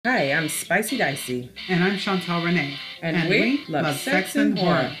Hi, I'm Spicy Dicey. And I'm Chantal Renee. And we love sex and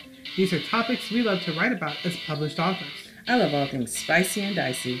horror. These are topics we love to write about as published authors. I love all things spicy and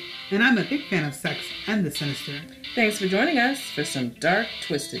dicey. And I'm a big fan of sex and the sinister. Thanks for joining us for some dark,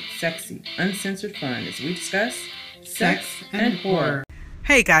 twisted, sexy, uncensored fun as we discuss sex and horror.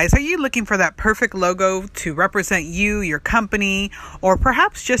 Hey guys, are you looking for that perfect logo to represent you, your company, or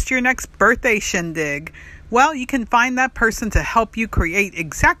perhaps just your next birthday shindig? Well, you can find that person to help you create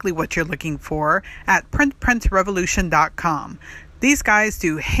exactly what you're looking for at printrevolution.com. These guys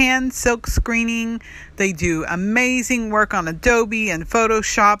do hand silk screening. They do amazing work on Adobe and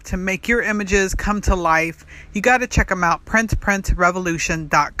Photoshop to make your images come to life. You got to check them out,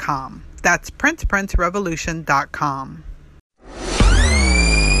 printrevolution.com. That's printrevolution.com.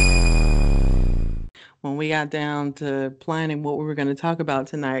 When we got down to planning what we were going to talk about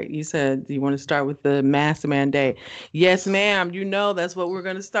tonight, you said you want to start with the mask mandate. Yes, ma'am. You know that's what we're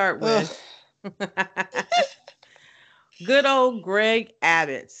going to start with. Good old Greg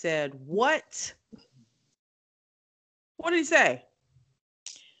Abbott said, what? What did he say?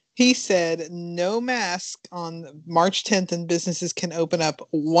 He said no mask on March 10th and businesses can open up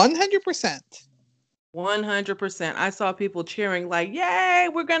 100%. 100%. I saw people cheering like, yay,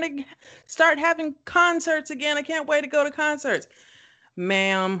 we're going to start having concerts again. I can't wait to go to concerts.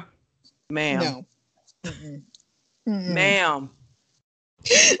 Ma'am. No. Ma'am.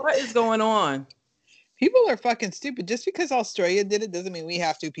 What is going on? People are fucking stupid. Just because Australia did it doesn't mean we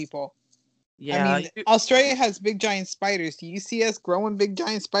have to, people. Yeah. I mean, Australia has big giant spiders. Do you see us growing big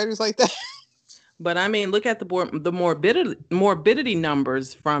giant spiders like that? But I mean, look at the morbidity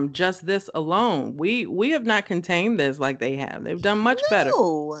numbers from just this alone. We have not contained this like they have. They've done much better.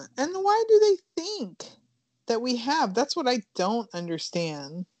 No. And why do they think that we have? That's what I don't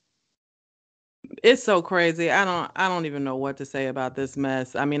understand. It's so crazy. I don't even know what to say about this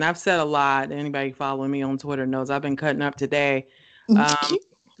mess. I mean, I've said a lot. Anybody following me on Twitter knows I've been cutting up today.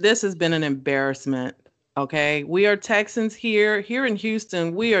 This has been an embarrassment. Okay, we are Texans here in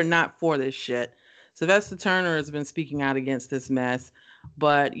Houston. We are not for this shit. Sylvester Turner has been speaking out against this mess,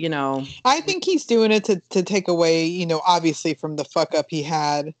 but you know, I think he's doing it to take away, you know, obviously from the fuck up he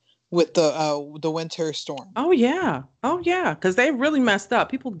had with the winter storm. Oh yeah, because they really messed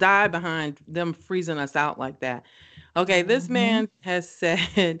up. People die behind them freezing us out like that. Okay, this man has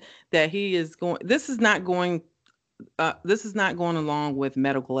said that he is going. This is not going along with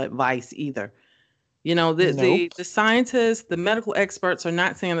medical advice either. You know, the scientists, the medical experts are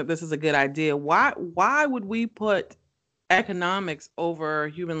not saying that this is a good idea. Why would we put economics over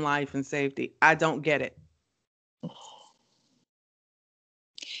human life and safety? I don't get it.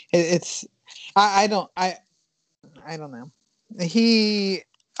 I don't know. He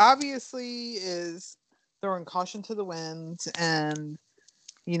obviously is throwing caution to the winds, and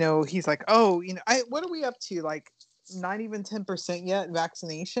you know, he's like, oh, you know, what are we up to? Like not even 10% yet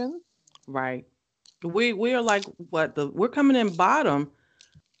vaccination? Right. We are like we're coming in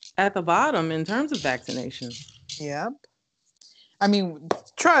at the bottom in terms of vaccinations. Yep. I mean,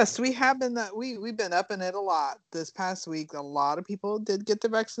 trust, we have been we've been up in it a lot this past week. A lot of people did get the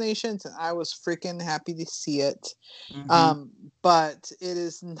vaccinations, and I was freaking happy to see it. But it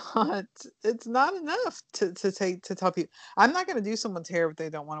is not. It's not enough to tell people. I'm not going to do someone's hair if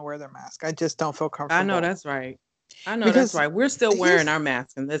they don't want to wear their mask. I just don't feel comfortable. I know that's right. That's right. We're still wearing our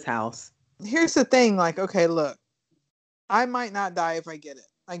masks in this house. Here's the thing. Like, okay, look, I might not die if I get it.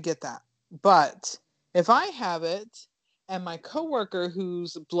 I get that. But if I have it, and my coworker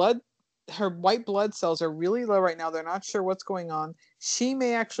whose her white blood cells are really low right now, they're not sure what's going on. She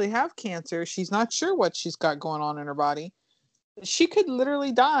may actually have cancer. She's not sure what she's got going on in her body. She could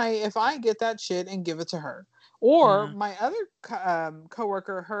literally die if I get that shit and give it to her. Or my other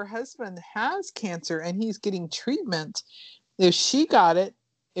coworker, her husband has cancer and he's getting treatment. If she got it,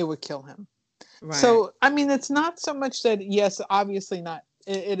 it would kill him. Right. So, I mean, it's not so much that, yes, obviously not.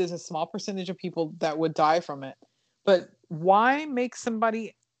 It is a small percentage of people that would die from it. But why make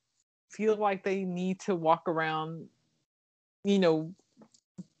somebody feel like they need to walk around, you know,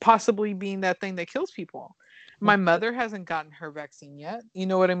 possibly being that thing that kills people? My mother hasn't gotten her vaccine yet. You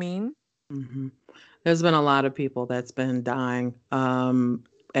know what I mean? Mm-hmm. There's been a lot of people that's been dying. And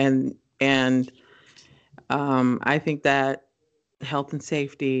I think that health and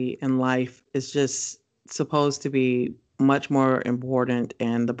safety and life is just supposed to be much more important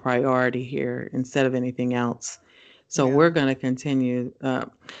and the priority here instead of anything else. So we're going to continue.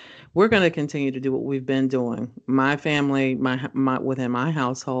 We're going to continue to do what we've been doing. My family, my within my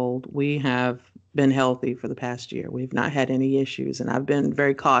household, we have been healthy for the past year. We've not had any issues, and I've been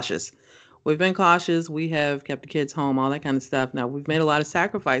very cautious we've been cautious. We have kept the kids home, all that kind of stuff. Now we've made a lot of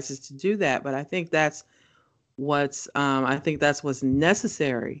sacrifices to do that, but I think that's what's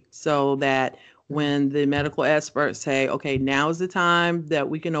necessary, so that when the medical experts say, okay, now is the time that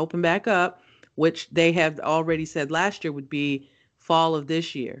we can open back up, which they have already said last year would be fall of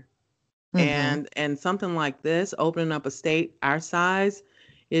this year. And something like this, opening up a state our size,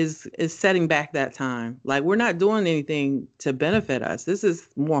 is setting back that time. Like, we're not doing anything to benefit us. This is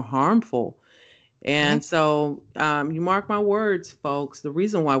more harmful. And so you mark my words, folks, the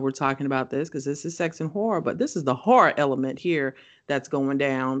reason why we're talking about this, because this is sex and horror, but this is the horror element here that's going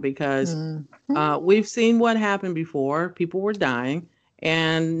down, because we've seen what happened before. People were dying.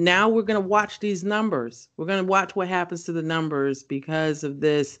 And now we're going to watch these numbers. We're going to watch what happens to the numbers because of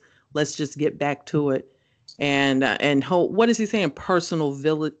this. Let's just get back to it. And hope, what is he saying? Personal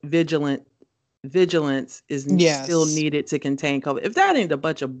vigilance is still needed to contain COVID. If that ain't a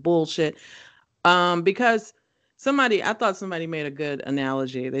bunch of bullshit. Because I thought somebody made a good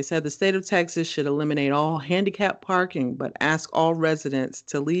analogy. They said the state of Texas should eliminate all handicap parking, but ask all residents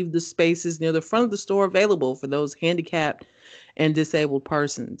to leave the spaces near the front of the store available for those handicapped and disabled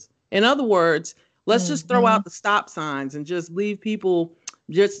persons. In other words, let's just throw out the stop signs and just leave people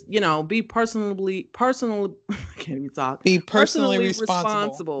just, be personally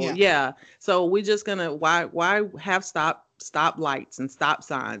responsible. Yeah. So we're just gonna, why have stop lights and stop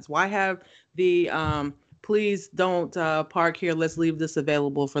signs? Why have the please don't park here, let's leave this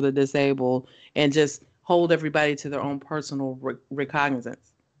available for the disabled, and just hold everybody to their own personal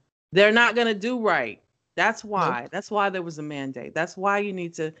recognizance? They're not going to do right. That's why. Nope. That's why there was a mandate. That's why you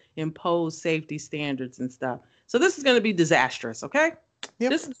need to impose safety standards and stuff. So this is going to be disastrous, okay?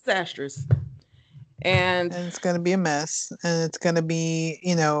 Yep. This is disastrous. And it's going to be a mess. And it's going to be,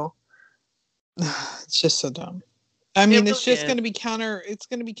 it's just so dumb. I mean, it's just going to be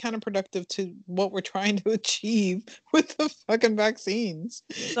counterproductive to what we're trying to achieve with the fucking vaccines.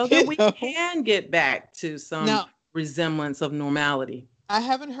 So that we can get back to some resemblance of normality. I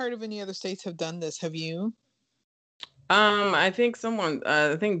haven't heard of any other states have done this. Have you? I think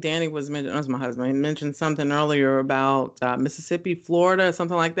Danny was mentioning, that's my husband, he mentioned something earlier about Mississippi, Florida,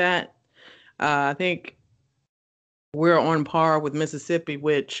 something like that. I think we're on par with Mississippi,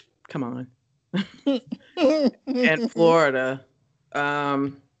 which, come on. And Florida.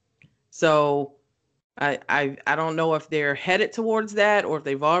 So I don't know if they're headed towards that or if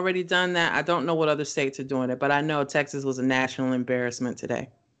they've already done that. I don't know what other states are doing it, but I know Texas was a national embarrassment today.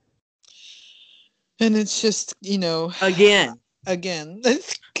 And it's just, again. I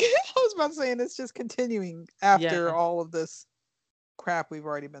was about to say, and it's just continuing after all of this crap we've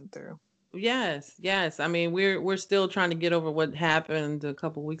already been through. Yes. I mean, we're still trying to get over what happened a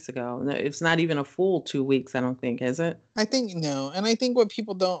couple weeks ago. It's not even a full 2 weeks, I don't think, is it? I think no. And I think what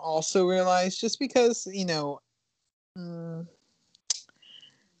people don't also realize, just because, a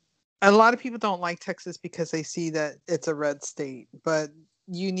lot of people don't like Texas because they see that it's a red state, but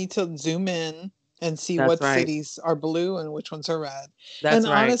you need to zoom in and see cities are blue and which ones are red. And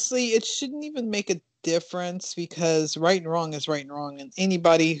honestly, it shouldn't even make a difference, because right and wrong is right and wrong, and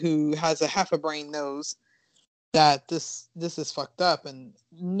anybody who has a half a brain knows that this is fucked up. And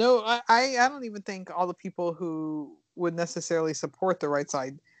no, I don't even think all the people who would necessarily support the right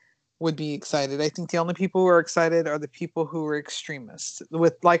side would be excited. I think the only people who are excited are the people who are extremists.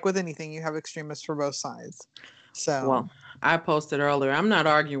 With anything, you have extremists for both sides. So, well, I posted earlier, I'm not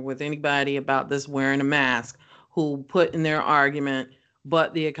arguing with anybody about this wearing a mask who put in their argument,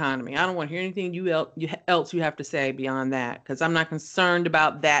 but the economy. I don't want to hear anything else you have to say beyond that, because I'm not concerned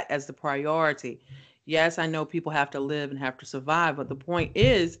about that as the priority. Yes, I know people have to live and have to survive, but the point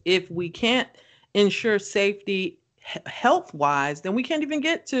is, if we can't ensure safety health-wise, then we can't even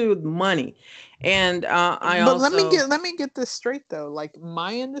get to money. And let me get this straight though. Like,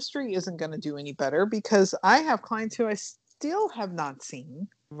 my industry isn't going to do any better, because I have clients who I still have not seen.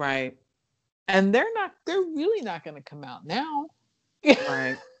 Right. And they're really not going to come out now.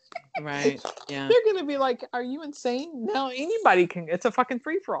 Right. Yeah. They're going to be like, are you insane? No, anybody can. It's a fucking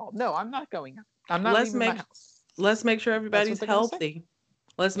free-for-all. No, I'm not going out. I'm not leaving my house. Let's make sure everybody's healthy.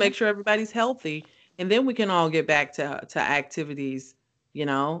 Let's make sure everybody's healthy. And then we can all get back to activities,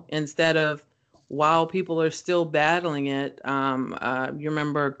 instead of while people are still battling it. You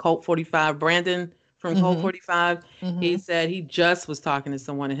remember Colt 45, Brandon from Colt 45? Mm-hmm. He said he just was talking to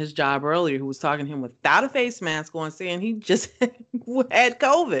someone in his job earlier who was talking to him without a face mask on, saying he just had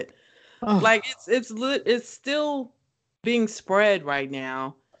COVID. Oh. Like, it's still being spread right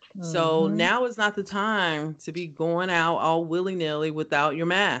now. Mm-hmm. So now is not the time to be going out all willy-nilly without your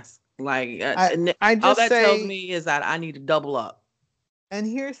mask. Like, all that tells me is that I need to double up. And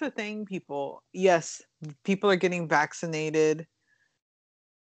here's the thing, people. Yes, people are getting vaccinated,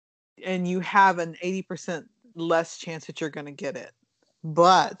 and you have an 80% less chance that you're going to get it.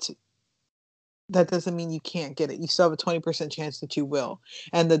 But that doesn't mean you can't get it. You still have a 20% chance that you will.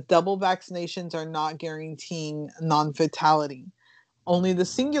 And the double vaccinations are not guaranteeing non-fatality. Only the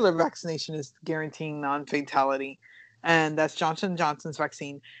singular vaccination is guaranteeing non-fatality. And that's Johnson & Johnson's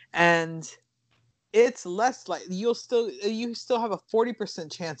vaccine. And it's less like you still have a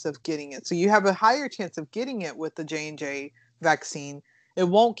 40% chance of getting it. So you have a higher chance of getting it with the J&J vaccine. It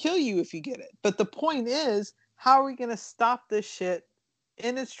won't kill you if you get it. But the point is, how are we going to stop this shit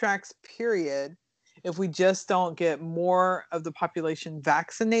in its tracks, period, if we just don't get more of the population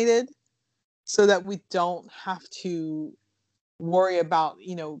vaccinated so that we don't have to worry about,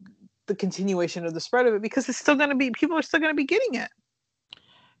 the continuation of the spread of it, because it's still going to be, people are still going to be getting it.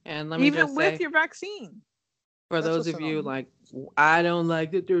 And let me even just with say, your vaccine. for those of you like, I don't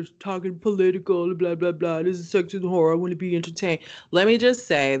like that they're talking political, blah, blah, blah. This is sexual horror. I want to be entertained. Let me just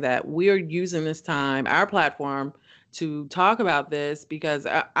say that we are using this time, our platform, to talk about this because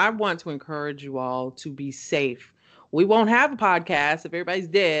I want to encourage you all to be safe. We won't have a podcast if everybody's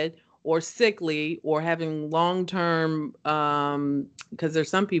dead or sickly or having long-term, because there's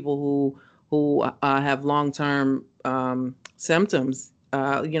some people who have long-term symptoms,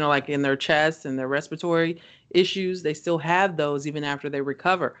 like in their chest and their respiratory issues. They still have those even after they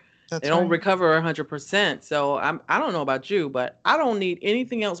recover. They don't recover 100%. So I don't know about you, but I don't need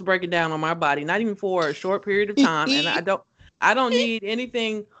anything else breaking down on my body, not even for a short period of time. And I don't need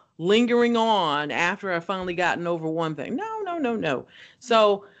anything lingering on after I've finally gotten over one thing. No.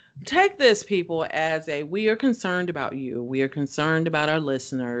 So take this, people, as we are concerned about you. We are concerned about our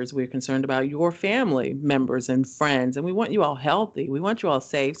listeners. We're concerned about your family members and friends. And we want you all healthy. We want you all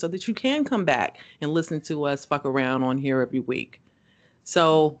safe so that you can come back and listen to us fuck around on here every week.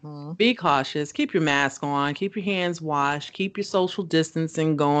 So be cautious. Keep your mask on. Keep your hands washed. Keep your social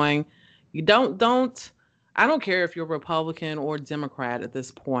distancing going. You I don't care if you're Republican or Democrat at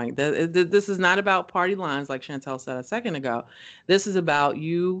this point. This is not about party lines like Chantel said a second ago. This is about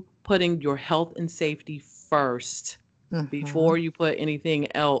you putting your health and safety first before you put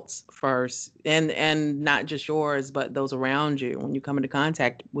anything else first. And not just yours, but those around you. When you come into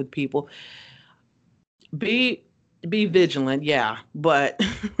contact with people, be vigilant, yeah, but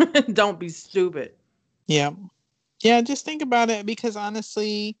don't be stupid. Yeah, just think about it, because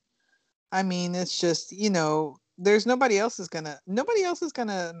honestly, I mean, it's just, there's nobody else is gonna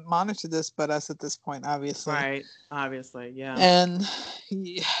monitor this but us at this point, obviously. Right, obviously, yeah. And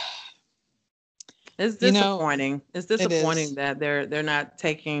it's disappointing. It's disappointing that they're not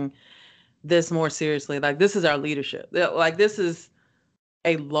taking this more seriously. Like, this is our leadership. Like, this is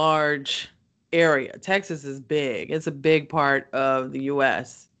a large area. Texas is big. It's a big part of the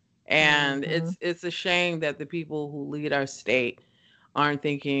U.S. And it's a shame that the people who lead our state aren't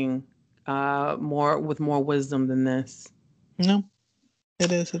thinking with more wisdom than this. No,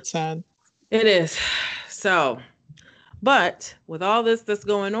 it is. It's sad. It is. So, but with all this that's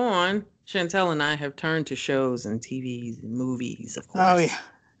going on, Chantel and I have turned to shows and TVs and movies, of course. Oh yeah.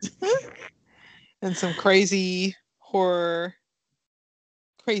 And some crazy horror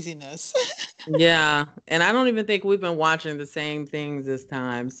craziness. Yeah, and I don't even think we've been watching the same things this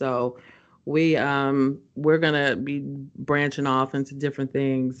time. So we're gonna be branching off into different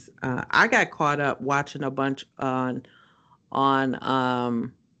things. I got caught up watching a bunch on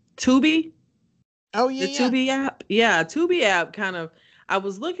Tubi. Oh yeah, the Tubi app. Yeah, Tubi app kind of. I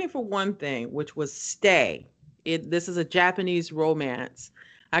was looking for one thing, which was Stay. This is a Japanese romance.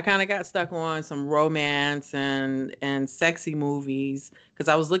 I kind of got stuck on some romance and sexy movies because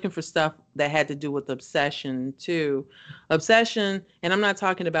I was looking for stuff that had to do with obsession too. Obsession, and I'm not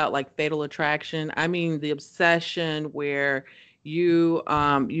talking about like Fatal Attraction. I mean the obsession where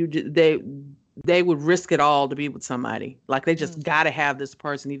they would risk it all to be with somebody. Like they just got to have this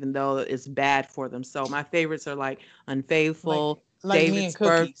person even though it's bad for them. So my favorites are like Unfaithful, like me and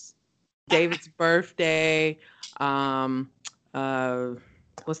Cookies. David's Birthday,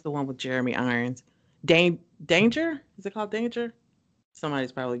 what's the one with Jeremy Irons? Danger? Is it called Danger?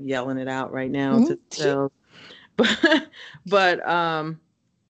 Somebody's probably yelling it out right now to tell. But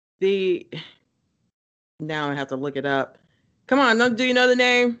now I have to look it up. Come on, do you know the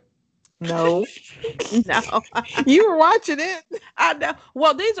name? No. No. You were watching it. I know.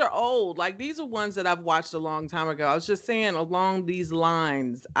 Well, these are old. Like these are ones that I've watched a long time ago. I was just saying along these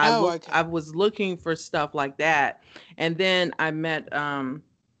lines. I was looking for stuff like that. And then I met the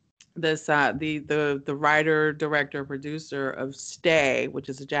writer, director, producer of Stay, which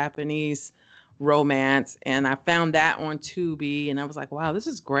is a Japanese romance, and I found that on Tubi, and I was like, wow, this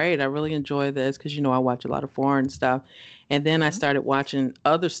is great. I really enjoy this because I watch a lot of foreign stuff. And then I started watching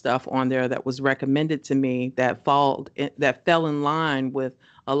other stuff on there that was recommended to me that fell in line with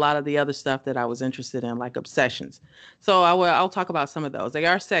a lot of the other stuff that I was interested in, like Obsessions. So I'll talk about some of those. They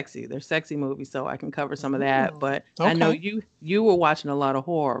are sexy. They're sexy movies, so I can cover some of that. But I know you were watching a lot of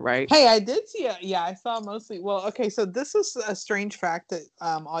horror, right? Hey, I did see it. Yeah, I saw mostly. Well, okay, so this is a strange fact that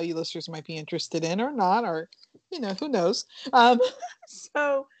all you listeners might be interested in or not, or who knows.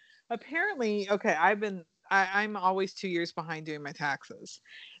 So apparently, okay, I'm always 2 years behind doing my taxes.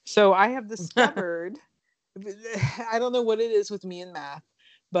 So I have discovered, I don't know what it is with me and math,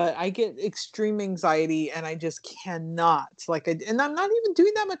 but I get extreme anxiety and I just cannot. And I'm not even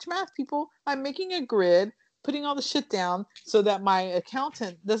doing that much math, people. I'm making a grid, putting all the shit down so that my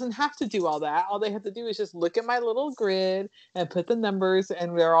accountant doesn't have to do all that. All they have to do is just look at my little grid and put the numbers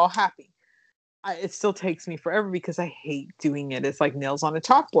and they're all happy. It still takes me forever because I hate doing it. It's like nails on a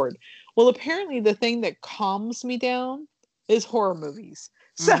chalkboard. Well, apparently the thing that calms me down is horror movies.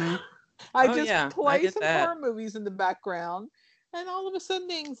 So I just play some horror movies in the background and all of a sudden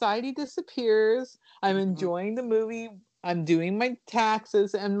the anxiety disappears. I'm enjoying the movie. I'm doing my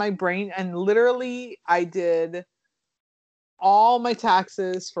taxes and my brain. And literally I did all my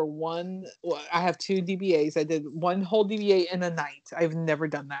taxes for I have 2 DBAs. I did one whole DBA in a night. I've never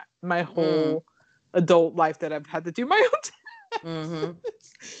done that. My whole adult life that I've had to do my own taxes.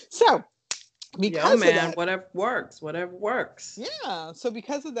 So because of that, whatever works. Yeah. So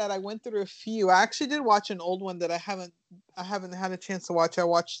because of that, I went through a few. I actually did watch an old one that I haven't had a chance to watch. I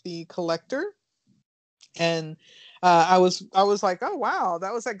watched The Collector. And I was like, oh wow,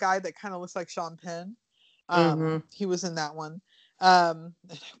 that was that guy that kind of looks like Sean Penn. He was in that one. Of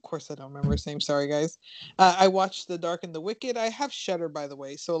course, I don't remember his name. Sorry, guys. I watched The Dark and the Wicked. I have Shudder, by the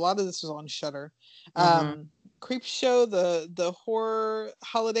way, so a lot of this was on Shudder. Creepshow, the horror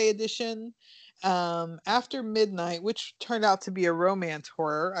holiday edition. After Midnight, which turned out to be a romance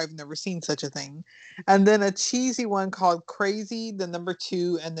horror. I've never seen such a thing. And then a cheesy one called Crazy, the number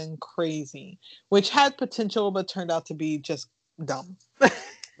 2, and then Crazy, which had potential but turned out to be just dumb.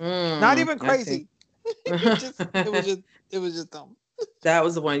 Not even crazy. It was just dumb. That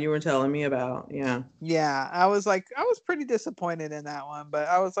was the one you were telling me about. Yeah, I was pretty disappointed in that one, but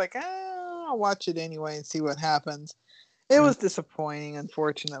I was like, I'll watch it anyway and see what happens. It was disappointing,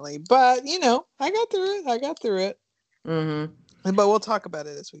 unfortunately, but I got through it. But we'll talk about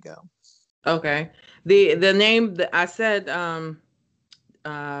it as we go. Okay. The name that I said, the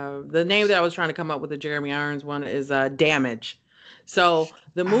name that I was trying to come up with, the Jeremy Irons one, is Damage. So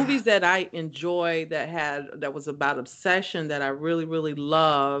the movies that I enjoy that was about obsession that I really, really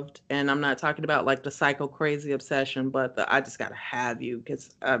loved, and I'm not talking about like the psycho crazy obsession, but I just gotta have you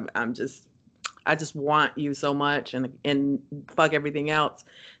because I just want you so much and fuck everything else.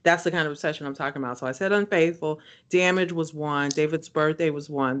 That's the kind of obsession I'm talking about. So I said Unfaithful. Damage was one. David's Birthday was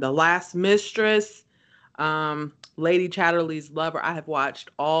one. The Last Mistress, Lady Chatterley's Lover. I have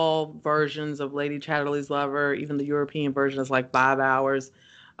watched all versions of Lady Chatterley's Lover. Even the European version is like 5 hours.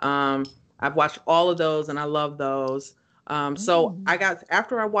 I've watched all of those and I love those. So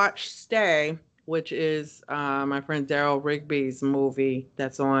after I watched Stay, which is my friend Daryl Rigby's movie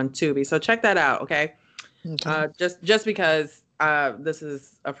that's on Tubi. So check that out, okay? Just because this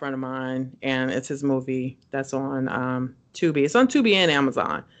is a friend of mine and it's his movie that's on Tubi. It's on Tubi and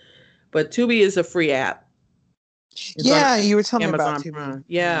Amazon. But Tubi is a free app. You were telling me about Tubi. Prime.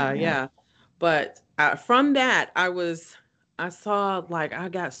 Yeah. But from that, I saw like I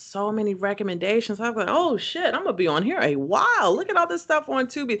got so many recommendations. I was like, oh shit, I'm gonna be on here a while. Look at all this stuff on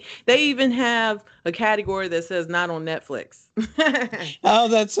Tubi. They even have a category that says not on Netflix. Oh,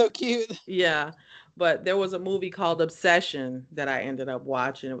 that's so cute. Yeah. But there was a movie called Obsession that I ended up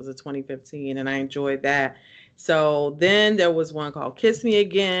watching. It was a 2015 and I enjoyed that. So then there was one called Kiss Me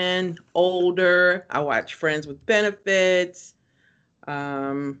Again, older. I watched Friends with Benefits.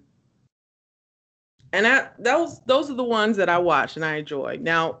 And those are the ones that I watched and I enjoyed.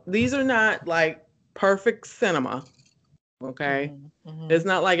 Now, these are not like perfect cinema. Okay. It's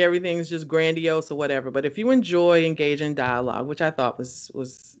not like everything's just grandiose or whatever, but if you enjoy engaging dialogue, which I thought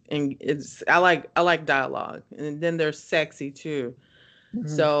I like dialogue, and then they're sexy too.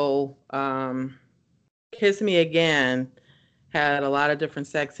 So, Kiss Me Again had a lot of different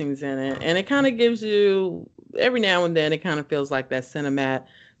sex scenes in it, and it kind of gives you every now and then. It kind of feels like that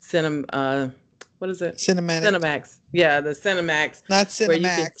what is it? Cinemax. Yeah, the Cinemax. Not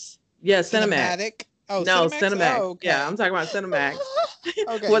Cinemax. Cinematic. Oh, no, Cinemax. Cinemax. Oh, okay. Yeah, I'm talking about Cinemax.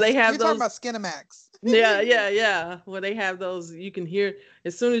 Okay. Well, they have You're talking about Skinemax. Yeah. Where they have those, you can hear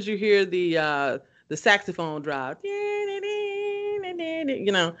as soon as you hear the saxophone drop. They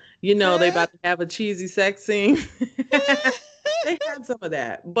about to have a cheesy sex scene. They had some of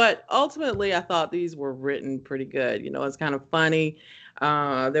that, but ultimately, I thought these were written pretty good. It's kind of funny.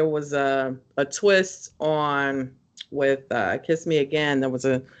 There was a twist on with "Kiss Me Again." There was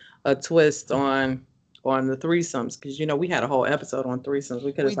a twist on the threesomes because we had a whole episode on threesomes.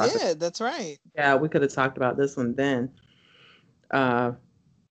 We did. That's right. Yeah, we could have talked about this one then.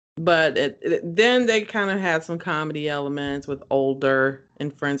 But then they kind of had some comedy elements with Older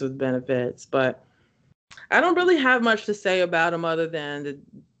and Friends with Benefits, but I don't really have much to say about them other than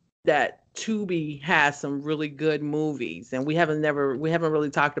that Tubi has some really good movies, and we haven't really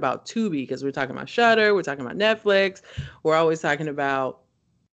talked about Tubi because we're talking about Shudder, we're talking about Netflix, we're always talking about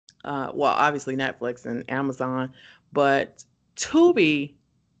obviously Netflix and Amazon, but Tubi,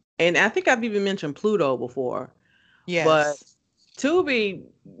 and I think I've even mentioned Pluto before. Yes. But Tubi,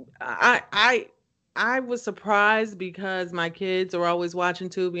 I was surprised because my kids are always watching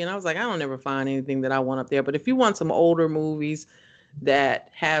Tubi, and I was like, I don't ever find anything that I want up there. But if you want some older movies that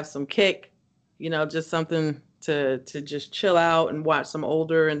have some kick, just something to just chill out and watch some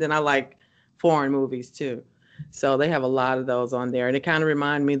older, and then I like foreign movies too. So they have a lot of those on there, and it kind of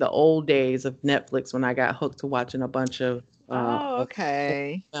reminded me of the old days of Netflix when I got hooked to watching a bunch of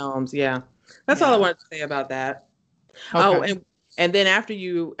okay. films. Yeah, that's all I wanted to say about that. Okay. Oh, and then after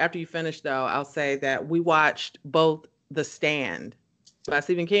you finish though, I'll say that we watched both The Stand by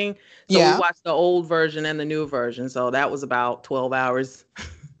Stephen King. So we watched the old version and the new version. So that was about 12 hours.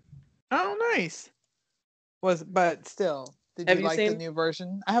 Oh, nice. But still, did you like the new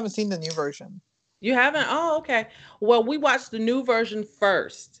version? I haven't seen the new version. You haven't? Oh, okay. Well, we watched the new version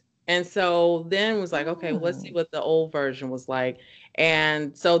first. And so then was like, okay, well, let's see what the old version was like.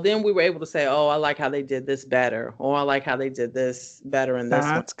 And so then we were able to say, oh, I like how they did this better, or I like how they did this better in this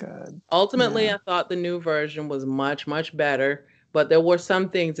one. That's good. Ultimately, I thought the new version was much, much better, but there were some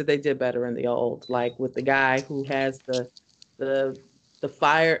things that they did better in the old, like with the guy who has the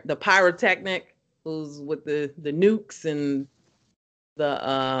pyrotechnic, who's with the nukes and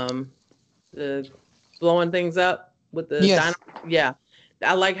the blowing things up with the dynamite. Yeah.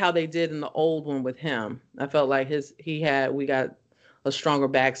 I like how they did in the old one with him. I felt like we got a stronger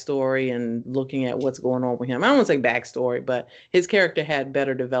backstory and looking at what's going on with him. I don't want to say backstory, but his character had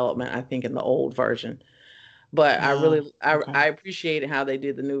better development, I think, in the old version. But I appreciated how they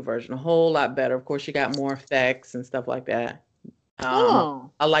did the new version a whole lot better. Of course, you got more effects and stuff like that.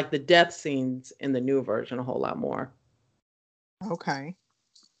 I like the death scenes in the new version a whole lot more. Okay,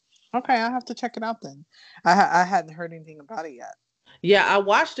 I'll have to check it out then. I hadn't heard anything about it yet. Yeah, I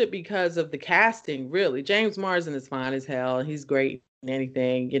watched it because of the casting, really. James Marsden is fine as hell. He's great in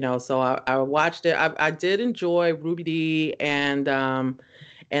anything, so I watched it. I did enjoy Ruby Dee and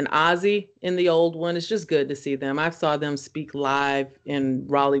Ozzy in the old one. It's just good to see them. I saw them speak live in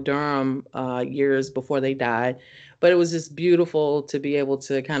Raleigh-Durham years before they died. But it was just beautiful to be able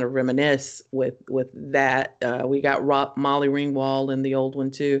to kind of reminisce with that. We got Molly Ringwald in the old one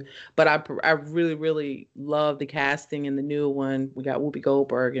too. But I really, really love the casting in the new one. We got Whoopi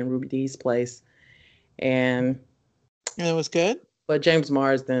Goldberg in Ruby Dee's place. And it was good? But James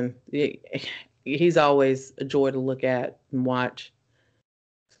Marsden, he's always a joy to look at and watch.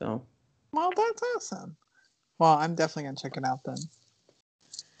 So. Well, that's awesome. Well, I'm definitely going to check it out then.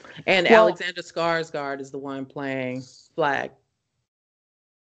 And Alexander Skarsgård is the one playing Flag.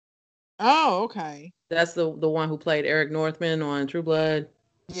 Oh, okay. That's the one who played Eric Northman on True Blood.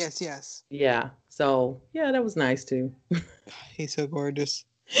 Yes. Yeah. So, yeah, that was nice too. He's so gorgeous.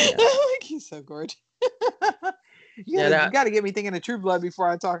 Yeah. He's so gorgeous. You got to get me thinking of True Blood before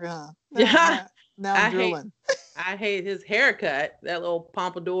I talk, huh? Now I'm drooling. I hate his haircut, that little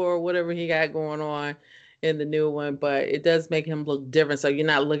pompadour or whatever he got going on in the new one, but it does make him look different. So you're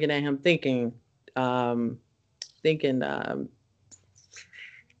not looking at him thinking Eric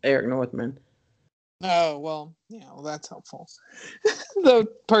Northman. Oh, well, that's helpful. Though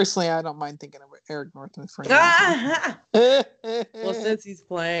personally, I don't mind thinking of Eric Northman for Well, since he's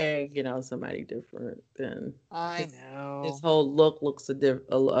playing, somebody different, then I know his whole look looks a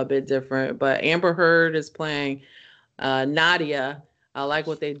bit different. But Amber Heard is playing Nadia. I like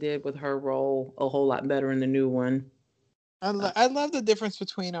what they did with her role a whole lot better in the new one. I love the difference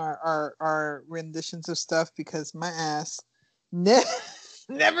between our renditions of stuff because my ass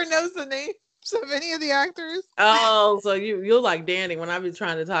never knows the names of any of the actors. Oh, so you're like Danny. When I was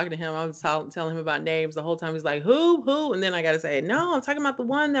trying to talk to him, I was telling him about names the whole time. He's like, who? And then I got to say, no, I'm talking about the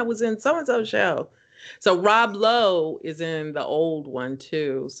one that was in so-and-so show. So Rob Lowe is in the old one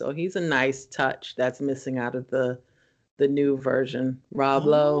too. So he's a nice touch that's missing out of the new version. Rob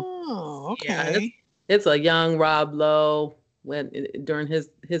Lowe. Oh, Yeah, okay. it's a young Rob Lowe when during his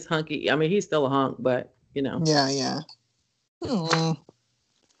hunky. I mean, he's still a hunk, but you know. Yeah, yeah.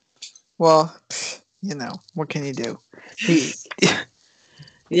 Well, what can you do? He,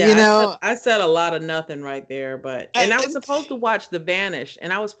 Yeah, I said a lot of nothing right there, but I was and supposed to watch The Vanish,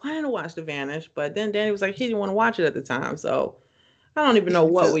 and I was planning to watch The Vanish, but then Danny was like, he didn't want to watch it at the time, so I don't even know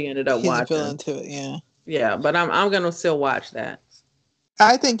what we ended up he didn't feel watching. into it. Yeah. Yeah, but I'm gonna still watch that.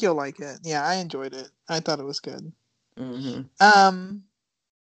 I think you'll like it. Yeah, I enjoyed it. I thought it was good. Mm-hmm.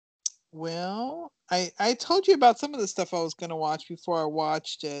 Well, I told you about some of the stuff I was gonna watch before I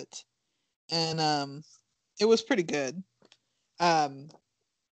watched it, and it was pretty good.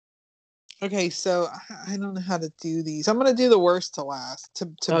 Okay, so I don't know how to do these. I'm gonna do the worst to last to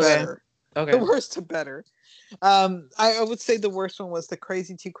Okay. better. Okay. The worst to better. I would say the worst one was the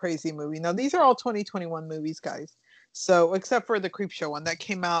Crazy Too Crazy movie. Now these are all 2021 movies, guys. So except for the Creepshow one that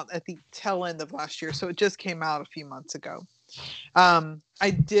came out at the tail end of last year, so it just came out a few months ago. I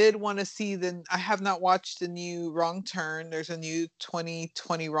did want to see I have not watched the new Wrong Turn. There's a new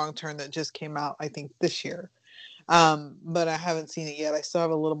 2020 Wrong Turn that just came out, I think, this year. But I haven't seen it yet. I still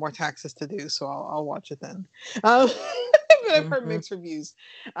have a little more taxes to do, so I'll watch it then. But I've heard mixed reviews.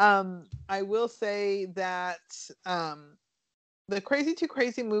 I will say that the Crazy Too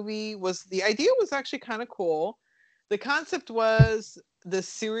Crazy movie the idea was actually kind of cool. The concept was the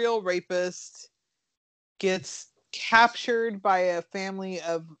serial rapist gets captured by a family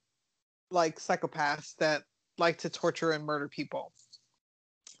of like psychopaths that like to torture and murder people.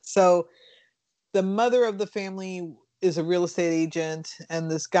 So the mother of the family is a real estate agent,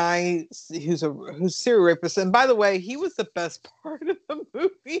 and this guy who's serial rapist. And by the way, he was the best part of the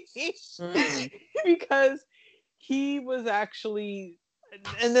movie because he was actually.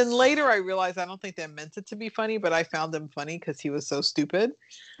 And then later I realized I don't think they meant it to be funny, but I found him funny because he was so stupid.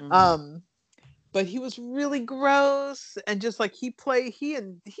 But he was really gross, and just like he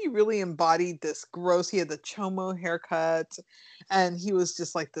really embodied this gross. He had the chomo haircut, and he was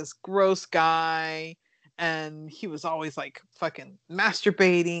just like this gross guy, and he was always like fucking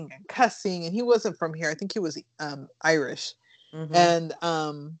masturbating and cussing, and he wasn't from here. I think he was Irish. And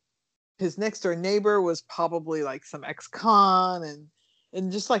his next door neighbor was probably like some ex-con, and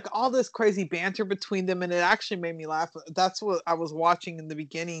just like all this crazy banter between them, and it actually made me laugh. That's what I was watching in the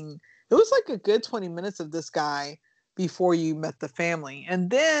beginning. It was like a good 20 minutes of this guy before you met the family. And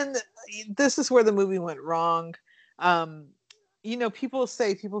then this is where the movie went wrong. People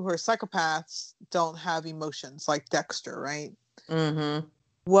say people who are psychopaths don't have emotions, like Dexter, right?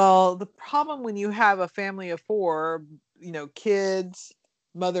 Well, the problem when you have a family of 4, kids,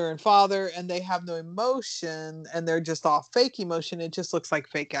 mother and father, and they have no emotion, and they're just all fake emotion, it just looks like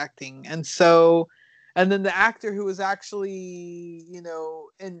fake acting. And then the actor who was actually,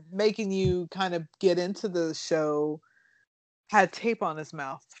 and making you kind of get into the show had tape on his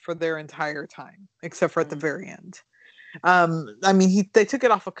mouth for their entire time, except for at the very end. They took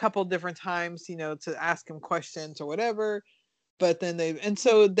it off a couple different times, to ask him questions or whatever. But then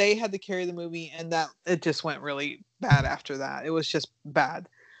so they had to carry the movie, and that it just went really bad after that. It was just bad.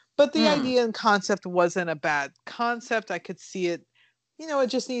 But the idea and concept wasn't a bad concept. I could see it. It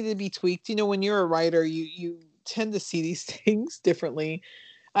just needed to be tweaked. When you're a writer, you tend to see these things differently.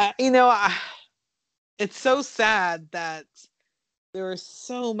 It's so sad that there is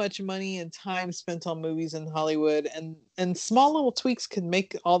so much money and time spent on movies in Hollywood, and small little tweaks can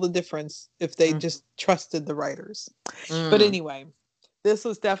make all the difference if they just trusted the writers. But anyway, this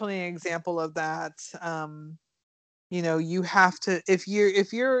was definitely an example of that. You have to, if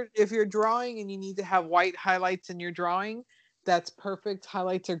you're drawing and you need to have white highlights in your drawing, that's perfect.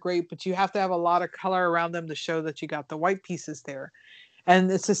 Highlights are great, but you have to have a lot of color around them to show that you got the white pieces there. And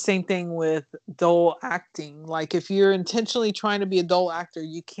it's the same thing with dull acting. Like if you're intentionally trying to be a dull actor,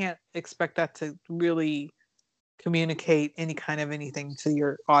 you can't expect that to really communicate any kind of anything to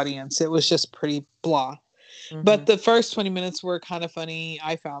your audience. It was just pretty blah. But the first 20 minutes were kind of funny.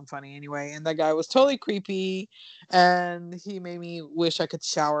 I found funny anyway. And that guy was totally creepy, and he made me wish I could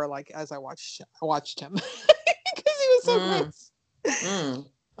shower like as I watched him. Because he was so gross.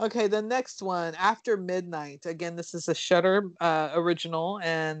 Okay, the next one, After Midnight. Again, this is a Shudder original,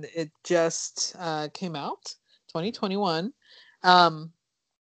 and it just came out 2021.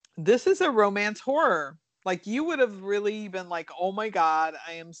 This is a romance horror. Like, you would have really been like, oh my god,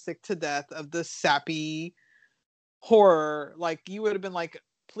 I am sick to death of this sappy horror. Like, you would have been like,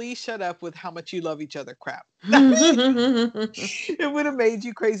 please shut up with how much you love each other crap. It would have made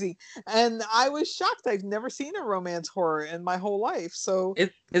you crazy. And I was shocked. I've never seen a romance horror in my whole life. So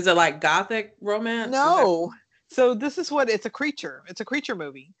is it like gothic romance? no. So this is what it's a creature. It's a creature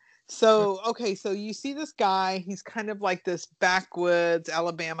movie. So okay, so you see this guy, he's kind of like this backwoods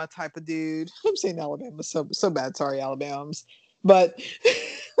Alabama type of dude. I'm saying Alabama so bad, sorry, Alabamans. But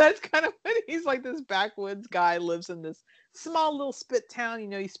that's kind of what he's like, this backwoods guy, lives in this small little spit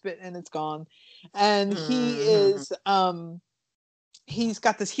town, you spit and it's gone. And he's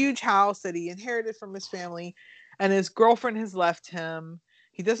got this huge house that he inherited from his family, and his girlfriend has left him.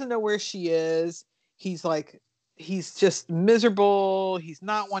 He doesn't know where she is. He's just miserable. He's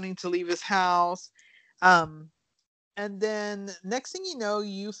not wanting to leave his house. And then next thing you know,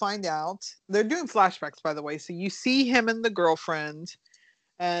 you find out they're doing flashbacks, by the way. So you see him and the girlfriend,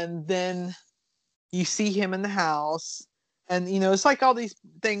 and then you see him in the house, and it's like all these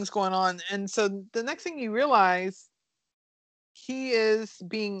things going on. And so the next thing you realize, he is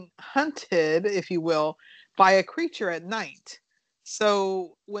being hunted, if you will, by a creature at night.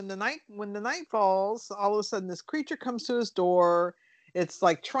 So when the night falls, all of a sudden this creature comes to his door. It's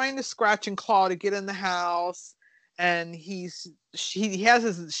like trying to scratch and claw to get in the house, and he has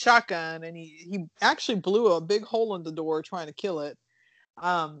his shotgun, and he actually blew a big hole in the door trying to kill it.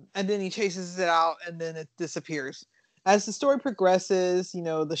 And then he chases it out, and then it disappears. As the story progresses,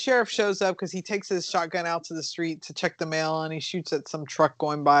 the sheriff shows up because he takes his shotgun out to the street to check the mail, and he shoots at some truck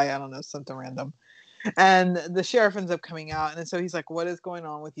going by. I don't know, something random. And the sheriff ends up coming out, and so he's like, what is going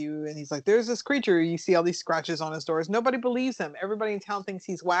on with you? And he's like, there's this creature. You see all these scratches on his doors. Nobody believes him. Everybody in town thinks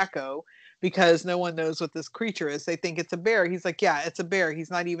he's wacko because no one knows what this creature is. They think it's a bear. He's like, yeah, it's a bear.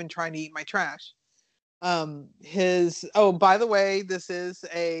 He's not even trying to eat my trash. By the way, this is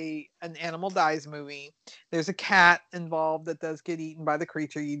an animal dies movie. There's a cat involved that does get eaten by the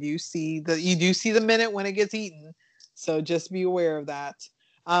creature. You do see the minute when it gets eaten. So just be aware of that.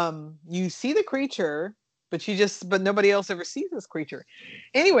 You see the creature, but nobody else ever sees this creature.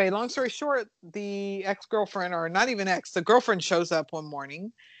 Anyway, long story short, the ex-girlfriend, or not even ex, the girlfriend shows up one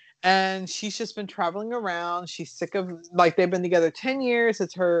morning, and she's just been traveling around. She's sick of, like, they've been together 10 years.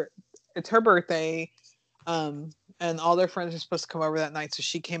 It's her birthday. And all their friends are supposed to come over that night. So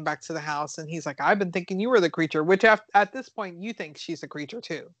she came back to the house, and he's like, I've been thinking you were the creature, which at this point you think she's a creature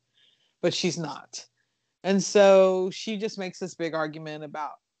too, but she's not. And so she just makes this big argument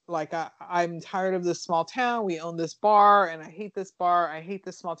about, like, I'm tired of this small town. We own this bar, and I hate this bar. I hate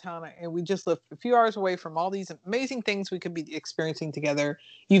this small town. And we just live a few hours away from all these amazing things we could be experiencing together.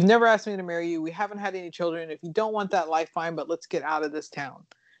 You've never asked me to marry you. We haven't had any children. If you don't want that life, fine, but let's get out of this town.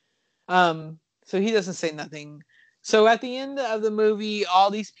 So he doesn't say nothing. So at the end of the movie,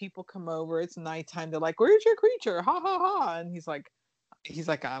 all these people come over. It's nighttime. They're like, where's your creature? Ha, ha, ha. And he's like,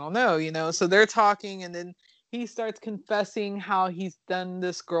 I don't know, So they're talking, and then he starts confessing how he's done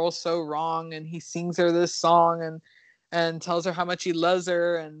this girl so wrong, and he sings her this song and tells her how much he loves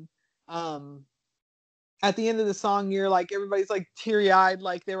her. And at the end of the song, you're like, everybody's like teary-eyed,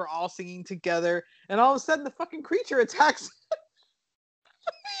 like they were all singing together, and all of a sudden the fucking creature attacks.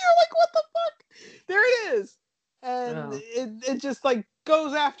 You're like, what the fuck? There it is. And it just like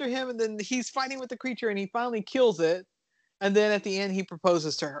goes after him, and then he's fighting with the creature, and he finally kills it. And then at the end, he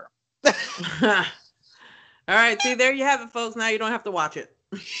proposes to her. All right. See, there you have it, folks. Now you don't have to watch it.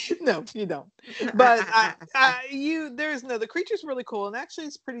 No, you don't. But the creature's really cool, and actually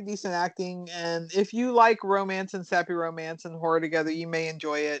it's pretty decent acting. And if you like romance and sappy romance and horror together, you may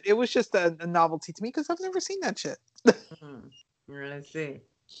enjoy it. It was just a novelty to me because I've never seen that shit. I see.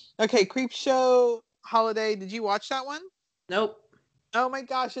 Okay, Creepshow Holiday. Did you watch that one? Nope. Oh my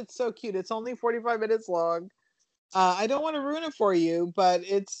gosh, it's so cute. It's only 45 minutes long. I don't want to ruin it for you, but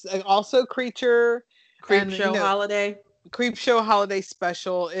it's also Creature. Creepshow Holiday. Creepshow Holiday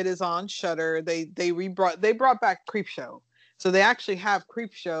Special. It is on Shudder. They brought back Creepshow. So they actually have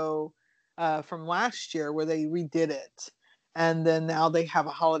Creepshow from last year where they redid it. And then now they have a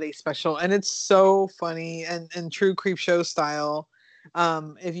holiday special, and it's so funny and true Creepshow style.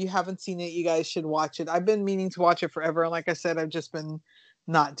 If you haven't seen it, you guys should watch it. I've been meaning to watch it forever, and like I said, I've just been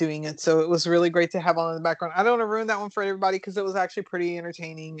not doing it. So it was really great to have on in the background. I don't want to ruin that one for everybody because it was actually pretty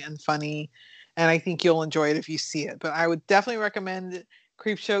entertaining and funny, and I think you'll enjoy it if you see it. But I would definitely recommend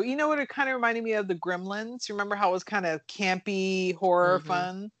Creepshow. You know what? It kind of reminded me of the Gremlins. Remember how it was kind of campy horror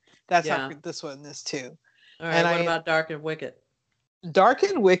fun? That's how this one is too. All right. And what about Dark and Wicked? Dark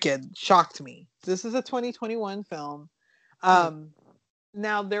and Wicked shocked me. This is a 2021 film.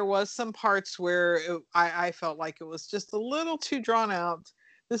 Now, there was some parts where I felt like it was just a little too drawn out.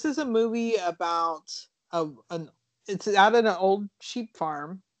 This is a movie about an it's out at an old sheep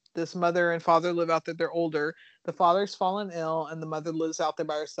farm. This mother and father live out there. They're older. The father's fallen ill, and the mother lives out there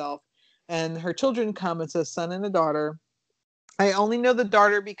by herself. And her children come. It's a son and a daughter. I only know the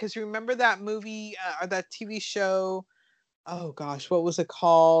daughter because you remember that movie or that TV show. Oh gosh, what was it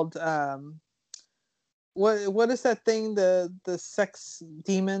called? What is that thing? The sex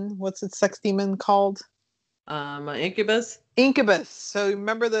demon? What's it? Sex demon called? Incubus. Incubus. So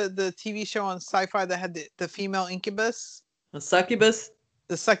remember the TV show on Sci-Fi that had the female incubus? A succubus.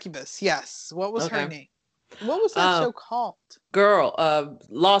 The succubus. Yes. What was her name? What was that show called?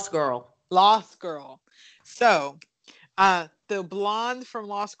 Lost Girl. Lost Girl. So, the blonde from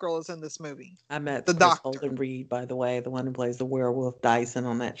Lost Girl is in this movie. I met the Chris doctor. Holden Reed, by the way, the one who plays the werewolf Dyson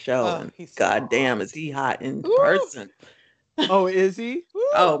on that show. Oh, and he's so goddamn, hot. is he hot in Woo! person? Oh, is he? Woo!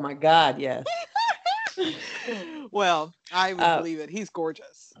 Oh my God, yes. Well, I would believe it. He's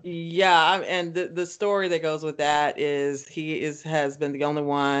gorgeous. Yeah, and the story that goes with that is has been the only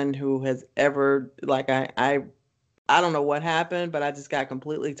one who has ever, like, I don't know what happened, but I just got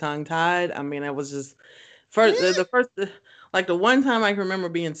completely tongue tied. I mean, it was just the one time I can remember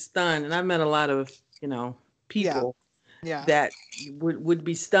being stunned, and I've met a lot of people that would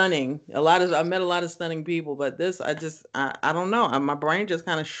be stunning. I met a lot of stunning people, but this I don't know. My brain just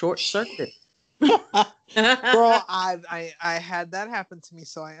kind of short circuited. Girl, I had that happen to me,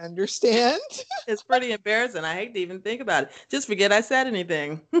 so I understand. It's pretty embarrassing. I hate to even think about it. Just forget I said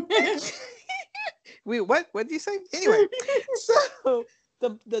anything. Wait, what did you say? Anyway, so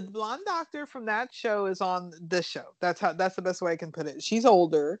the blonde doctor from that show is on this show. That's the best way I can put it. She's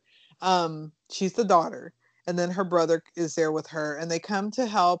older. She's the daughter, and then her brother is there with her, and they come to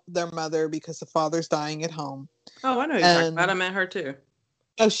help their mother because the father's dying at home. Oh, I know you're talking about. I met her too.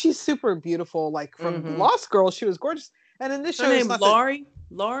 Oh, she's super beautiful. Like from Lost Girl, she was gorgeous. And in this show, her name Laurie.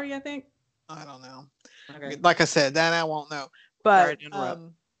 Laurie, I think. I don't know. Okay. Like I said, that I won't know. But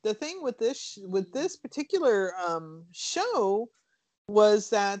the thing with this particular show was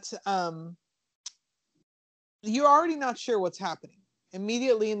that you're already not sure what's happening.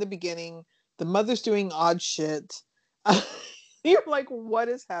 Immediately in the beginning, the mother's doing odd shit. You're like, what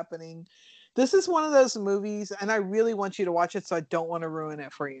is happening? This is one of those movies, and I really want you to watch it, so I don't want to ruin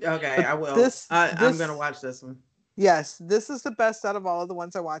it for you. Okay, but I will. I'm going to watch this one. Yes, this is the best out of all of the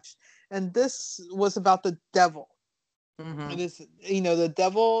ones I watched. And this was about the devil. Mm-hmm. It is, the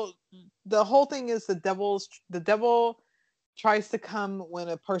devil, the whole thing is the devil tries to come when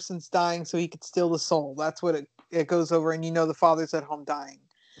a person's dying so he could steal the soul. That's what it goes over, and the father's at home dying.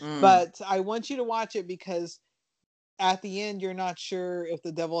 But I want you to watch it because at the end, you're not sure if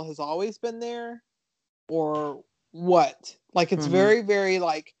the devil has always been there or what. Like, it's very, very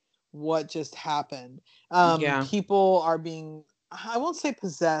like, what just happened? People are being, I won't say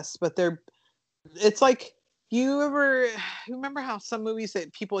possessed, but it's like, you remember how some movies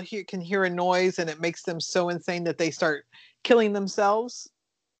that people can hear a noise and it makes them so insane that they start killing themselves?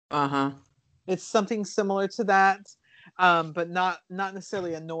 It's something similar to that. But not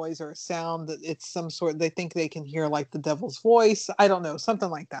necessarily a noise or a sound. It's some sort. They think they can hear like the devil's voice. I don't know, something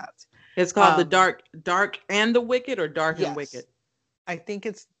like that. It's called The Dark and the Wicked, or Dark and Wicked. I think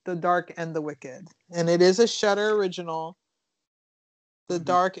it's The Dark and the Wicked, and it is a Shudder original. The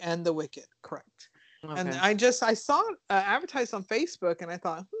Dark and the Wicked, correct? Okay. And I saw it advertised on Facebook, and I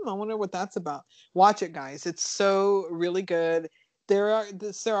thought, I wonder what that's about. Watch it, guys. It's so really good. There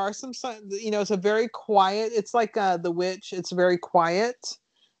are some, it's a very quiet, it's like The Witch. It's very quiet.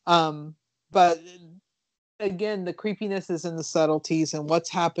 But again, the creepiness is in the subtleties and what's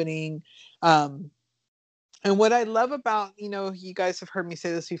happening. And what I love about, you guys have heard me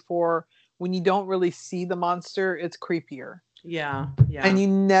say this before, when you don't really see the monster, it's creepier. Yeah. And you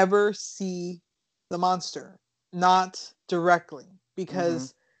never see the monster, not directly,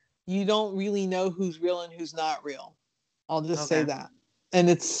 because you don't really know who's real and who's not real. I'll just say that. And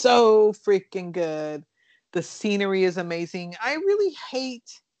it's so freaking good. The scenery is amazing. I really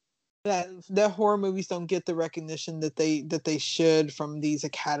hate that horror movies don't get the recognition that they should from these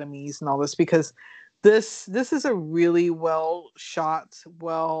academies and all this, because this is a really well shot,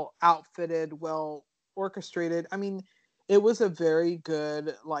 well outfitted, well orchestrated. I mean, it was a very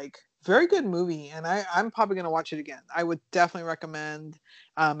good movie, and I'm probably going to watch it again. I would definitely recommend,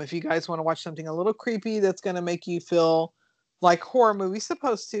 if you guys want to watch something a little creepy that's going to make you feel like horror movies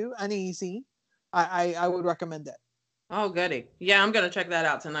supposed to, uneasy, I would recommend it. Oh, goody. Yeah, I'm going to check that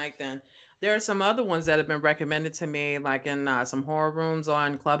out tonight then. There are some other ones that have been recommended to me, like in some horror rooms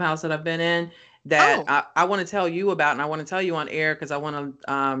on Clubhouse that I've been in, that I want to tell you about, and I want to tell you on air because I want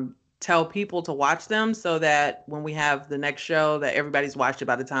to tell people to watch them so that when we have the next show that everybody's watched it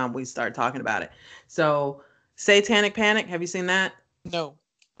by the time we start talking about it. So Satanic Panic. Have you seen that? No.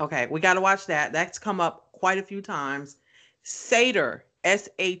 Okay, we got to watch that. That's come up quite a few times. Sator,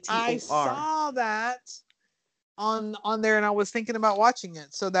 Sator. I saw that on there, and I was thinking about watching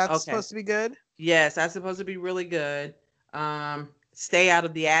it. So that's supposed to be good. Yes, that's supposed to be really good. Stay Out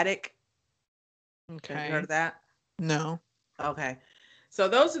of the Attic. Okay. Have you heard of that? No. Okay. So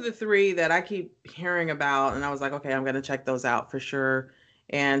those are the three that I keep hearing about, and I was like, okay, I'm going to check those out for sure.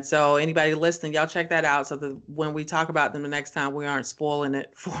 And so anybody listening, y'all check that out so that when we talk about them the next time, we aren't spoiling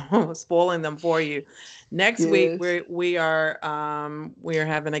them for you. Next week we are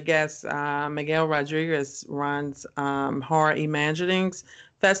having a guest. Miguel Rodriguez runs Horror Imaginings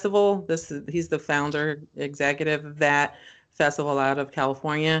Festival. He's the founder executive of that festival out of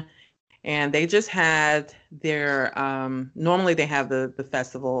California. And they just had their, normally they have the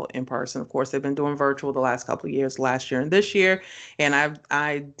festival in person. Of course, they've been doing virtual the last couple of years, last year and this year. And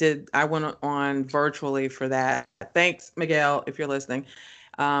I went on virtually for that. Thanks, Miguel, if you're listening.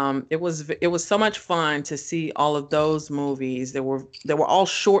 It was so much fun to see all of those movies. They were all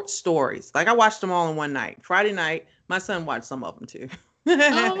short stories. Like I watched them all in one night. Friday night, my son watched some of them too.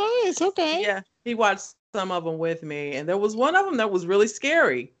 Oh, nice. Okay. Yeah, he watched some of them with me, and there was one of them that was really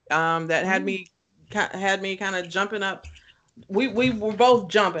scary. That had me kind of jumping up. We were both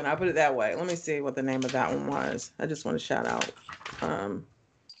jumping. I put it that way. Let me see what the name of that one was. I just want to shout out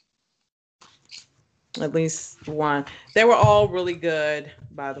at least one. They were all really good,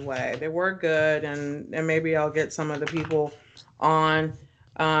 by the way. They were good, and maybe I'll get some of the people on.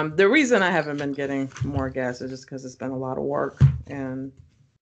 The reason I haven't been getting more guests is just because it's been a lot of work. And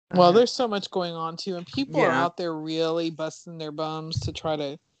well, there's so much going on too, and people are out there really busting their bums to try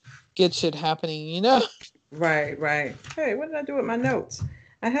to get shit happening, you know? Right. Hey, what did I do with my notes?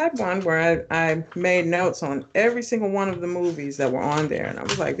 I had one where I made notes on every single one of the movies that were on there, and I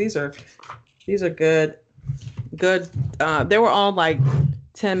was like, these are good. They were all like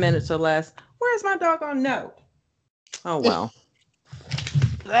 10 minutes or less. Where's my doggone note? Oh well.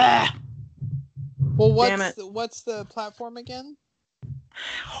 Well, what's the platform again?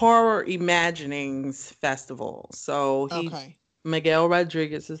 Horror Imaginings Festival. So Miguel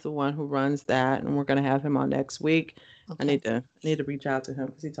Rodriguez is the one who runs that, and we're going to have him on next week. Okay. I need to reach out to him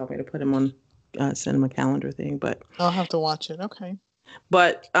because he told me to put him on, send him a calendar thing. But I'll have to watch it. Okay.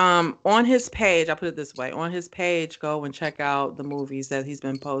 But on his page, I'll put it this way: on his page, go and check out the movies that he's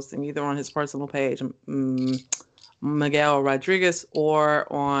been posting, either on his personal page, Miguel Rodriguez,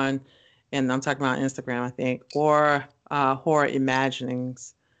 or on, and I'm talking about Instagram, I think, or Horror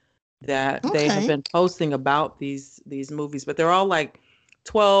Imaginings, that they have been posting about these movies, but they're all like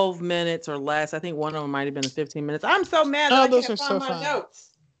 12 minutes or less. I think one of them might have been 15 minutes. I'm so mad that I can't find my notes.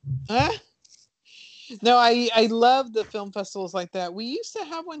 No, I love the film festivals like that. We used to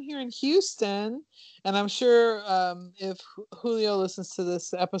have one here in Houston, and I'm sure if Julio listens to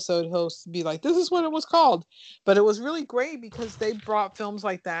this episode, he'll be like, this is what it was called. But it was really great because they brought films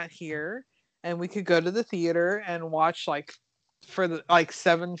like that here, and we could go to the theater and watch for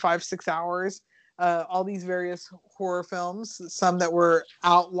 6 hours, all these various horror films, some that were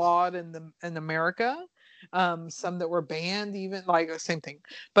outlawed in America, some that were banned, even same thing.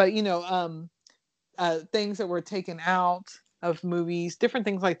 But things that were taken out of movies, different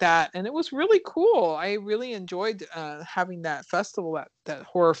things like that. And it was really cool. I really enjoyed having that festival, that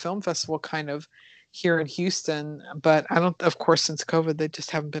horror film festival kind of here in Houston. But of course, since COVID, they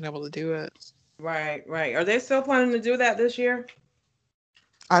just haven't been able to do it. Right. Are they still planning to do that this year?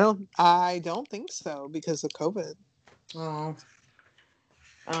 I don't think so because of COVID. Oh.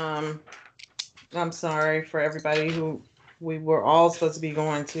 I'm sorry for everybody who we were all supposed to be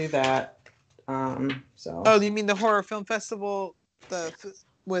going to that. So. Oh, you mean the horror film festival?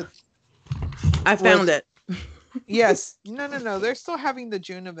 I found it. Yes. No. They're still having the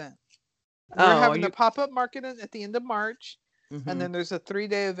June event. We're having the pop-up market at the end of March, and then there's a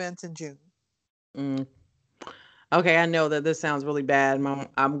 3-day event in June. Okay, I know that this sounds really bad.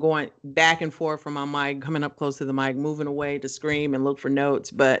 I'm going back and forth from my mic, coming up close to the mic, moving away to scream and look for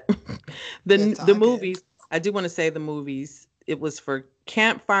notes. But the movies, I do want to say the movies. It was for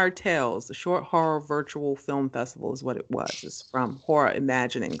Campfire Tales, the short horror virtual film festival is what it was. It's from Horror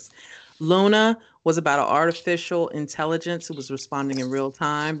Imaginings. Luna was about an artificial intelligence who was responding in real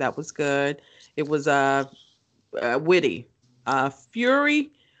time. That was good. It was witty.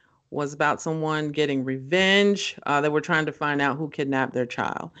 Fury was about someone getting revenge. They were trying to find out who kidnapped their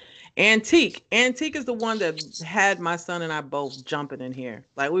child. Antique is the one that had my son and I both jumping in here.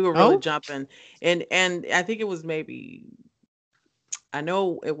 Like we were really jumping. And I think it was I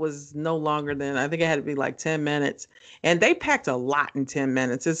know it was no longer than, I think it had to be like 10 minutes. And they packed a lot in 10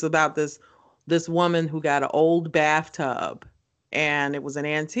 minutes. It's about this this woman who got an old bathtub, and it was an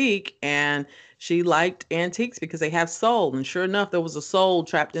antique, and she liked antiques because they have soul. And sure enough, there was a soul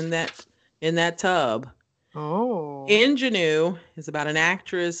trapped in that tub. Oh. Ingenue is about an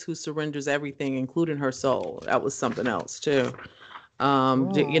actress who surrenders everything, including her soul. That was something else too.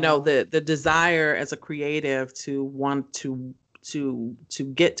 You know, the desire as a creative to want to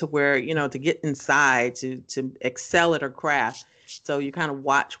get to where, you know, to get inside, to excel at her craft. So you kind of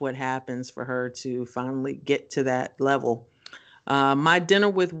watch what happens for her to finally get to that level. My Dinner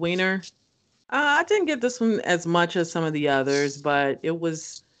with Weiner. I didn't get this one as much as some of the others, but it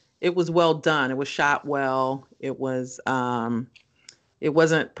was well done. It was shot well. It wasn't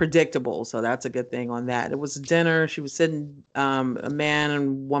predictable, so that's a good thing on that. It was a dinner. She was sitting, a man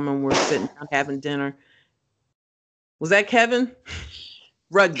and woman were sitting down having dinner. Was that Kevin?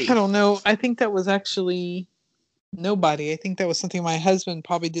 Rugby. I don't know. I think that was actually nobody. I think that was something my husband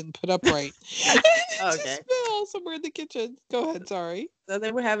probably didn't put up right. Okay. It just fell somewhere in the kitchen. Go ahead. Sorry. So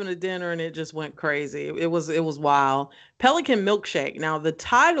they were having a dinner and it just went crazy. It was wild. Pelican Milkshake. Now the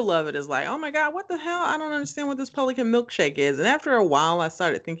title of it is like, oh my God, what the hell? I don't understand what this Pelican Milkshake is. And after a while, I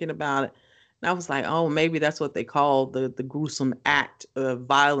started thinking about it. And I was like, oh, maybe that's what they call the gruesome act of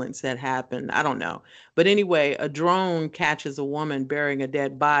violence that happened. I don't know. But anyway, a drone catches a woman burying a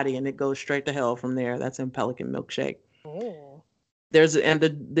dead body and it goes straight to hell from there. That's in Pelican Milkshake. Oh. And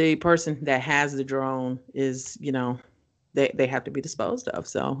the person that has the drone is, you know, they have to be disposed of.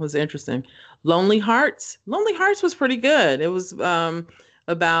 So it was interesting. Lonely Hearts. Lonely Hearts was pretty good. It was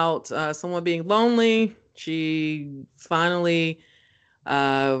about someone being lonely. She finally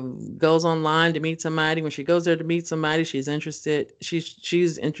goes online to meet somebody. When she goes there to meet somebody, she's interested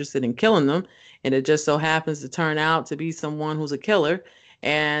in killing them, and it just so happens to turn out to be someone who's a killer.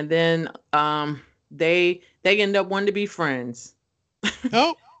 And then they end up wanting to be friends.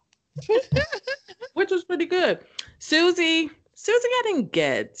 Oh. Which was pretty good. Susie, I didn't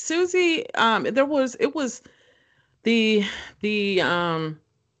get. Susie, it was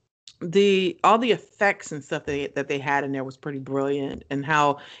all the effects and stuff that they had in there was pretty brilliant, and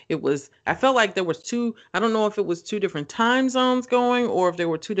how it was, I felt like there was I don't know if it was two different time zones going or if there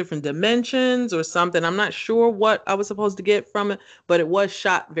were two different dimensions or something. I'm not sure what I was supposed to get from it, but it was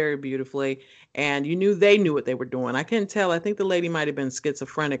shot very beautifully. And you knew they knew what they were doing. I couldn't tell. I think the lady might have been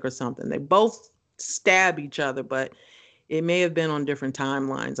schizophrenic or something. They both stab each other, but it may have been on different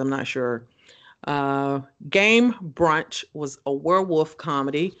timelines. I'm not sure. Game Brunch was a werewolf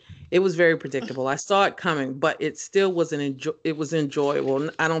comedy. It was very predictable. I saw it coming, but it still was it was enjoyable.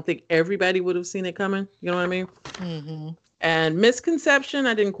 I don't think everybody would have seen it coming. You know what I mean? Mm-hmm. And Misconception,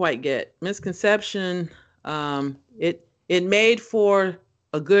 I didn't quite get. Misconception, it made for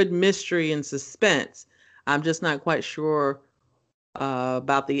a good mystery and suspense. I'm just not quite sure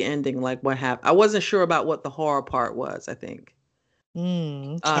about the ending, like what happened. I wasn't sure about what the horror part was, I think.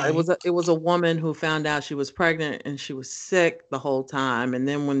 Okay. It was a woman who found out she was pregnant and she was sick the whole time. And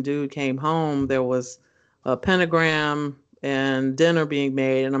then when dude came home, there was a pentagram and dinner being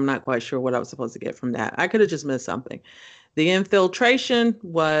made. And I'm not quite sure what I was supposed to get from that. I could have just missed something. The Infiltration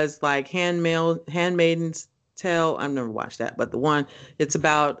was like Handmaid's Tale. I've never watched that, but it's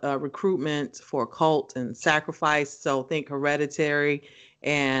about recruitment for a cult and sacrifice. So think Hereditary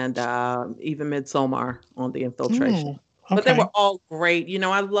and even Midsommar on The Infiltration. Okay. But they were all great. You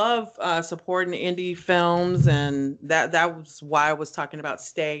know, I love supporting indie films, and that was why I was talking about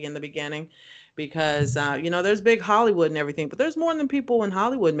Stay in the beginning, because you know, there's big Hollywood and everything, but there's more than people in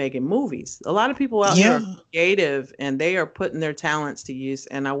Hollywood making movies. A lot of people out here are creative, and they are putting their talents to use,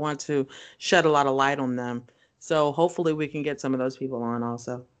 and I want to shed a lot of light on them. So hopefully we can get some of those people on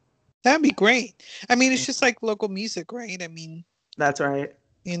also. That'd be great. I mean, it's just like local music, right? I mean, that's right.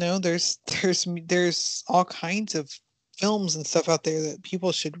 You know, there's all kinds of films and stuff out there that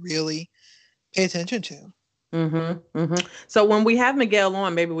people should really pay attention to. Mm-hmm. Mm-hmm. So when we have Miguel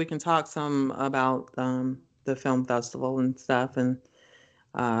on, maybe we can talk some about the film festival and stuff, and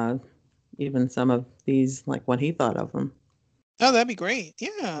even some of these, like what he thought of them. Oh, that'd be great.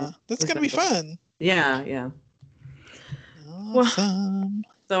 Yeah, that's gonna be fun. Yeah. Awesome.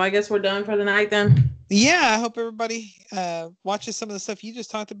 So I guess we're done for the night then. Yeah, I hope everybody watches some of the stuff you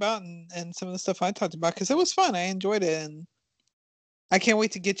just talked about and some of the stuff I talked about, because it was fun. I enjoyed it, and I can't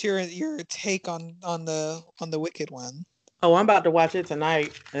wait to get your take on the Wicked one. Oh, I'm about to watch it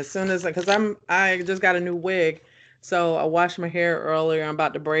tonight as soon as, because I just got a new wig, so I washed my hair earlier. I'm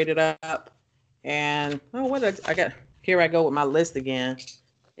about to braid it up, and I got here. I go with my list again.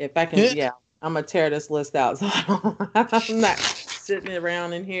 If I can, I'm gonna tear this list out, so I'm not sitting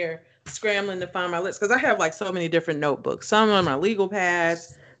around in here scrambling to find my list, because I have like so many different notebooks. Some of them are legal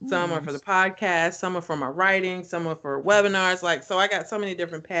pads, Some are for the podcast, some are for my writing, some are for webinars. Like, so I got so many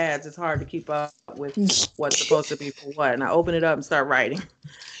different pads. It's hard to keep up with what's supposed to be for what. And I open it up and start writing.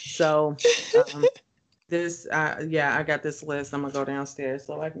 So I got this list. I'm gonna go downstairs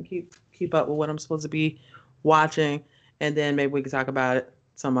so I can keep up with what I'm supposed to be watching, and then maybe we can talk about it,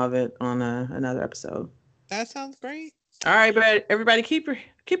 some of it on another episode. That sounds great. All right, but everybody keep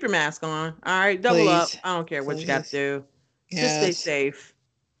your mask on. All right, double up. I don't care what you got to do. Yes. Just stay safe.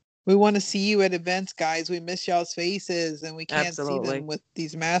 We want to see you at events, guys. We miss y'all's faces, and we can't see them with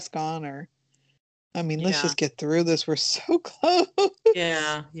these masks on. Let's just get through this. We're so close.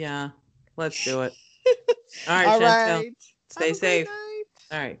 Yeah. Let's do it. All right, All Chantel. right. Stay safe.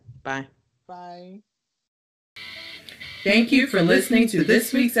 All right, bye. Bye. Thank you for listening to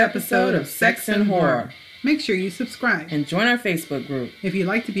this week's episode of Sex and Horror. Make sure you subscribe. And join our Facebook group. If you'd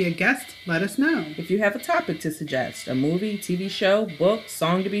like to be a guest, let us know. If you have a topic to suggest, a movie, TV show, book,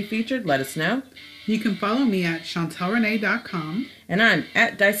 song to be featured, let us know. You can follow me at ChantelRenee.com. And I'm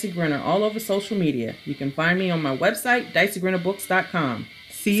at Dicey Grinner all over social media. You can find me on my website, DiceyGrinnerBooks.com.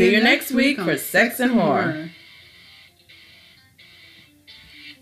 See you next week for Sex and Horror.